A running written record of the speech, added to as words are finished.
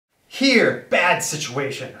Here, bad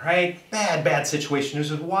situation, right? Bad situation. This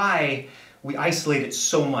is why we isolate it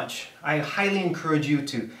so much. I highly encourage you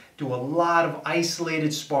to do a lot of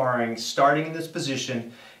isolated sparring, starting in this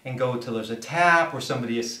position, and go till there's a tap or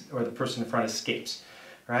somebody or the person in front escapes,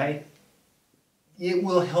 right? It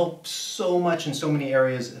will help so much in so many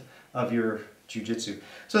areas of your jiu-jitsu.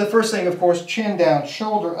 So the first thing, of course, chin down,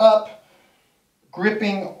 shoulder up,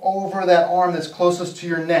 gripping over that arm that's closest to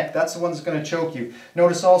your neck. That's the one that's going to choke you.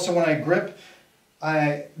 Notice also when I grip,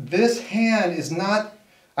 this hand is not,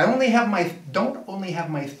 don't only have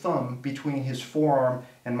my thumb between his forearm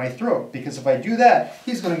and my throat, because if I do that,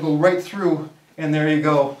 he's going to go right through, and there you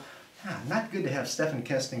go. Not good to have Stephan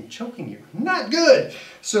Kesting choking you. Not good!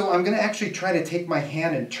 So I'm going to actually try to take my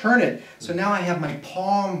hand and turn it. So now I have my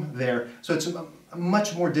palm there, so it's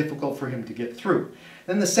much more difficult for him to get through.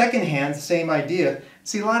 Then the second hand, same idea.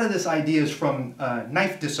 See, a lot of this idea is from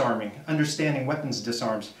knife disarming, understanding weapons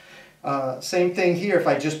disarms. Same thing here. If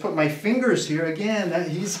I just put my fingers here, again,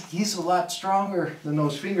 he's a lot stronger than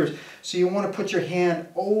those fingers. So you want to put your hand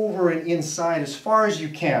over and inside as far as you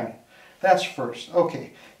can. That's first.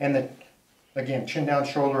 Okay. And then, again, chin down,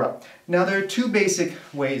 shoulder up. Now, there are two basic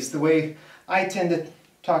ways. The way I tend to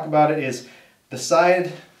talk about it is the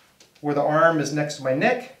side where the arm is next to my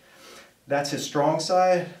neck. That's his strong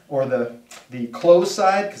side, or the closed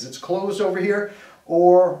side, because it's closed over here,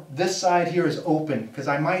 or this side here is open, because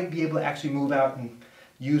I might be able to actually move out and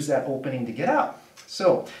use that opening to get out.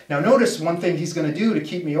 So, now notice one thing he's going to do to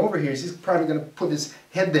keep me over here is he's probably going to put his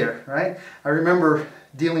head there, right? I remember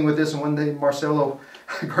dealing with this, and one day Marcelo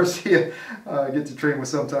Garcia, I get to train with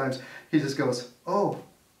sometimes, he just goes, oh,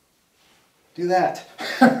 do that.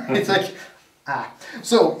 It's like,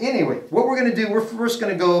 So anyway, what we're going to do, we're first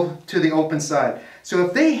going to go to the open side. So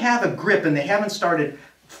if they have a grip and they haven't started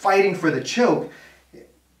fighting for the choke,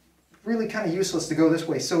 really kind of useless to go this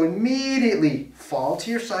way. So immediately fall to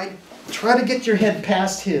your side, try to get your head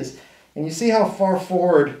past his. And you see how far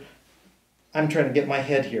forward I'm trying to get my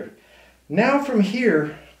head here. Now from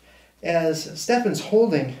here, as Stephan's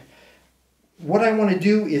holding, what I want to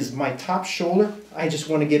do is my top shoulder, I just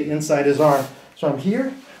want to get inside his arm. So I'm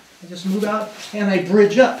here. I just move out and I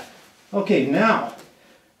bridge up. Okay, now,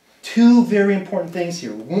 two very important things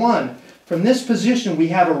here. One, from this position we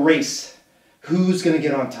have a race. Who's going to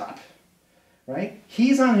get on top? Right?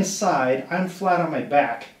 He's on his side, I'm flat on my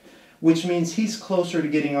back, which means he's closer to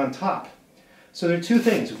getting on top. So there are two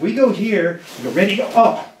things. If we go here, we go ready to go,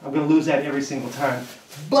 oh, I'm going to lose that every single time.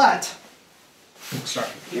 But, start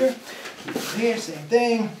here, here, same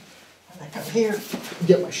thing. I come here,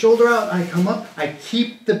 get my shoulder out, I come up, I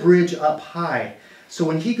keep the bridge up high. So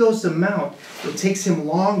when he goes to mount, it takes him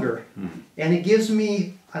longer. And it gives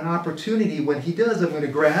me an opportunity, when he does, I'm going to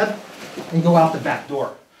grab and go out the back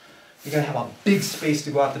door. You're going to have a big space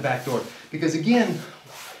to go out the back door. Because again,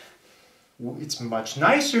 it's much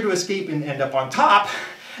nicer to escape and end up on top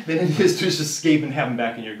than it is to just escape and have him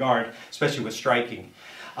back in your guard, especially with striking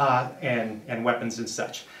and weapons and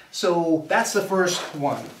such. So that's the first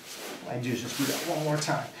one. I just do that one more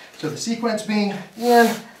time. So the sequence being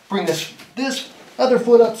in, bring this other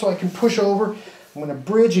foot up so I can push over. I'm going to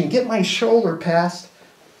bridge and get my shoulder past.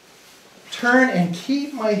 Turn and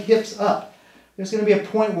keep my hips up. There's going to be a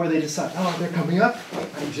point where they decide, oh, they're coming up.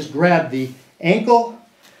 I just grab the ankle,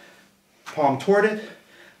 palm toward it.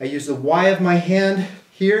 I use the Y of my hand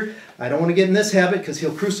here. I don't want to get in this habit because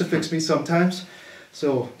he'll crucifix me sometimes.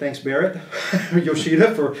 So thanks Barrett,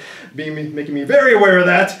 Yoshida, for making me very aware of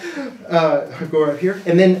that. Go right here.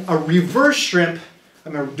 And then a reverse shrimp.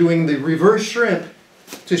 I'm doing the reverse shrimp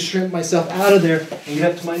to shrimp myself out of there and get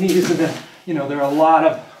up to my knees. And then, you know, there are a lot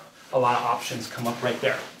of options come up right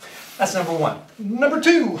there. That's number one. Number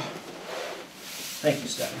two. Thank you,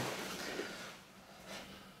 Stephan.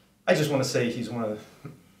 I just want to say he's one of the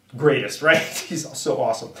greatest, right? He's so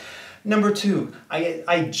awesome. Number two,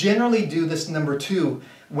 I generally do this number two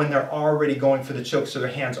when they're already going for the choke so their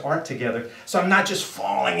hands aren't together. So I'm not just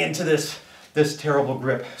falling into this terrible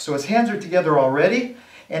grip. So his hands are together already,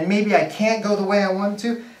 and maybe I can't go the way I want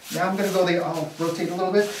to. Now I'm going to go I'll rotate a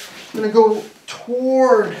little bit. I'm going to go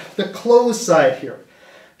toward the closed side here.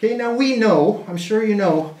 Okay, now we know, I'm sure you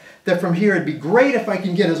know, that from here it'd be great if I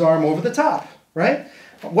can get his arm over the top, right?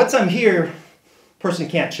 Once I'm here, person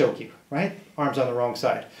can't choke you, right? Arm's on the wrong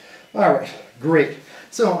side. All right, great.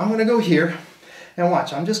 So I'm going to go here and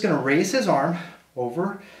watch. I'm just going to raise his arm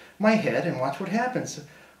over my head and watch what happens.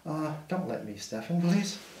 Don't let me, Stephan,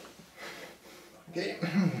 please. Okay,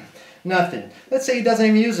 nothing. Let's say he doesn't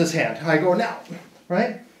even use his hand. I go now,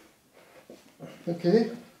 right?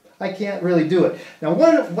 Okay, I can't really do it. Now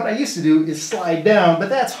what I used to do is slide down, but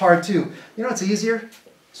that's hard too. You know what's easier?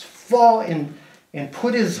 fall and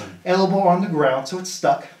put his elbow on the ground so it's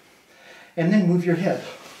stuck. And then move your head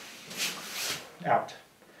out.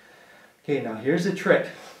 Okay, now here's the trick.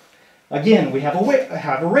 Again, we have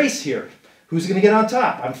a race here. Who's going to get on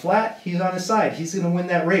top? I'm flat, he's on his side. He's going to win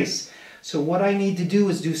that race. So what I need to do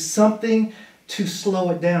is do something to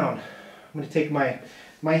slow it down. I'm going to take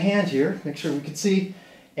my hand here, make sure we can see,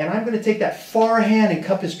 and I'm going to take that far hand and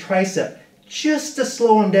cup his tricep just to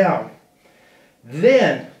slow him down.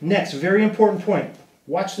 Then, next, very important point.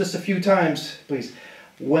 Watch this a few times, please.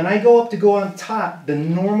 When I go up to go on top, the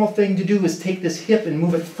normal thing to do is take this hip and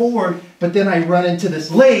move it forward, but then I run into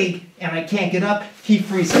this leg and I can't get up. He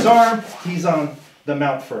frees his arm, he's on the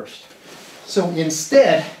mount first. So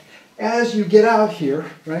instead, as you get out here,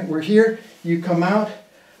 right, we're here, you come out,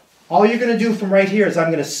 all you're going to do from right here is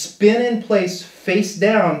I'm going to spin in place face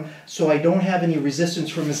down so I don't have any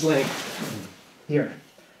resistance from his leg. Here.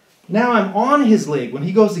 Now I'm on his leg. When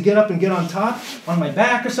he goes to get up and get on top, on my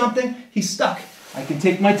back or something, he's stuck. I can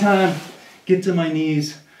take my time, get to my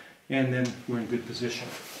knees, and then we're in good position.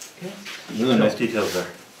 Okay? Really nice details there.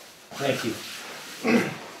 Thank you.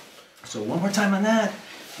 So one more time on that.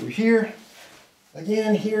 We're here.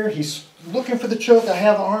 Again, here. He's looking for the choke. I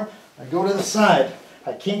have the arm. I go to the side.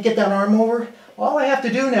 I can't get that arm over. All I have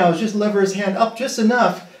to do now is just lever his hand up just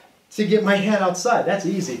enough to get my head outside. That's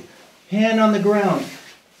easy. Hand on the ground.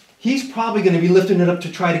 He's probably going to be lifting it up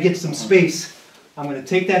to try to get some space. I'm going to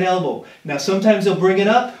take that elbow. Now sometimes they'll bring it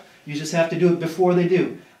up. You just have to do it before they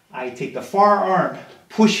do. I take the far arm,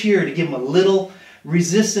 push here to give him a little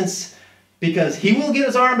resistance because he will get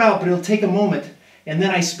his arm out, but it'll take a moment. And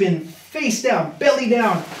then I spin face down, belly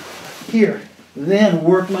down here. Then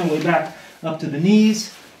work my way back up to the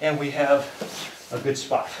knees, and we have a good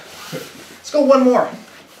spot. Let's go one more.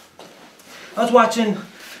 I was watching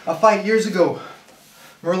a fight years ago.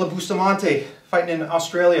 Murillo Bustamante fighting in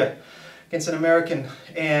Australia against an American,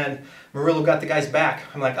 and Murillo got the guy's back.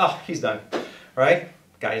 I'm like, oh, he's done, right?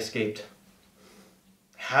 Guy escaped.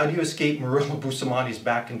 How do you escape Murillo Bustamante's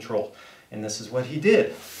back control? And this is what he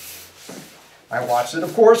did. I watched it,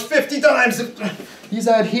 of course, 50 times. He's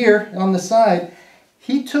out here on the side.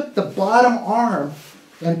 He took the bottom arm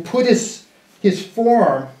and put his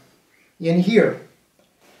forearm in here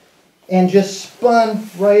and just spun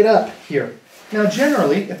right up here. Now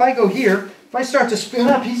generally, if I go here, if I start to spin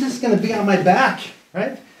up, he's just going to be on my back,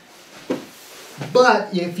 right?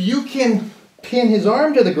 But if you can pin his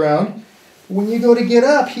arm to the ground, when you go to get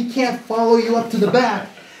up, he can't follow you up to the back.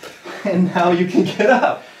 And now you can get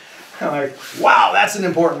up. I'm like, wow, that's an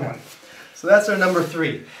important one. So that's our number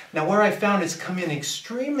 3. Now where I found it's come in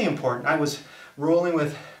extremely important, I was rolling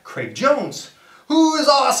with Craig Jones, who is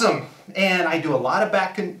awesome. And I do a lot of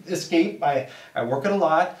back escape. I work it a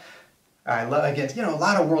lot. I love against, a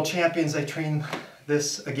lot of world champions I train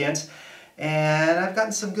this against. And I've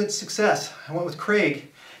gotten some good success. I went with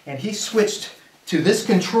Craig, and he switched to this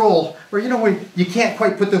control where, when you can't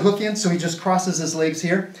quite put the hook in, so he just crosses his legs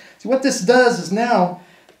here. So what this does is now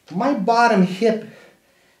my bottom hip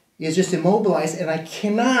is just immobilized, and I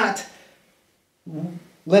cannot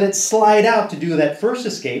let it slide out to do that first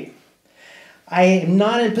escape. I am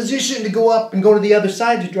not in position to go up and go to the other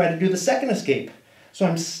side to try to do the second escape. So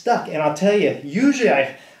I'm stuck, and I'll tell you, usually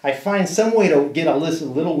I find some way to get a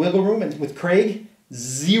little wiggle room, and with Craig,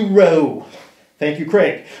 0. Thank you,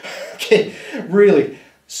 Craig. Okay, really.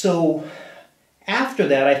 So after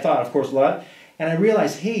that, I thought, of course, a lot, and I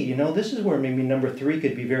realized, hey, this is where maybe number 3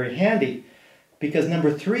 could be very handy, because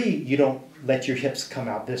number 3, you don't let your hips come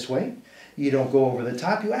out this way. You don't go over the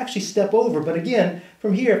top. You actually step over. But again,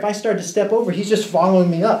 from here, if I start to step over, he's just following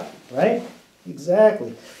me up, right?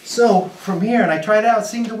 Exactly. So from here, and I tried it out, it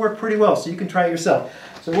seemed to work pretty well, so you can try it yourself.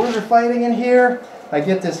 So when we're fighting in here, I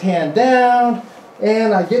get this hand down,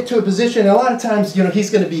 and I get to a position, and a lot of times,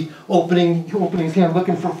 he's going to be opening his hand,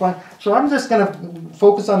 looking for fun. So I'm just going to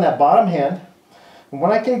focus on that bottom hand, and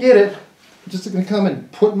when I can get it, I'm just going to come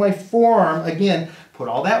and put my forearm, again, put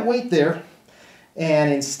all that weight there,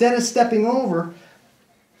 and instead of stepping over,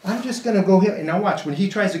 I'm just going to go here, and now watch, when he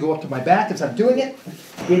tries to go up to my back as I'm doing it,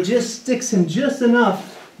 it just sticks him just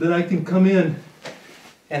enough that I can come in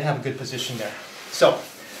and have a good position there. So,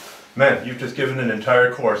 man, you've just given an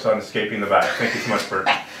entire course on escaping the back. Thank you so much,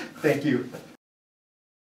 Burton. Thank you.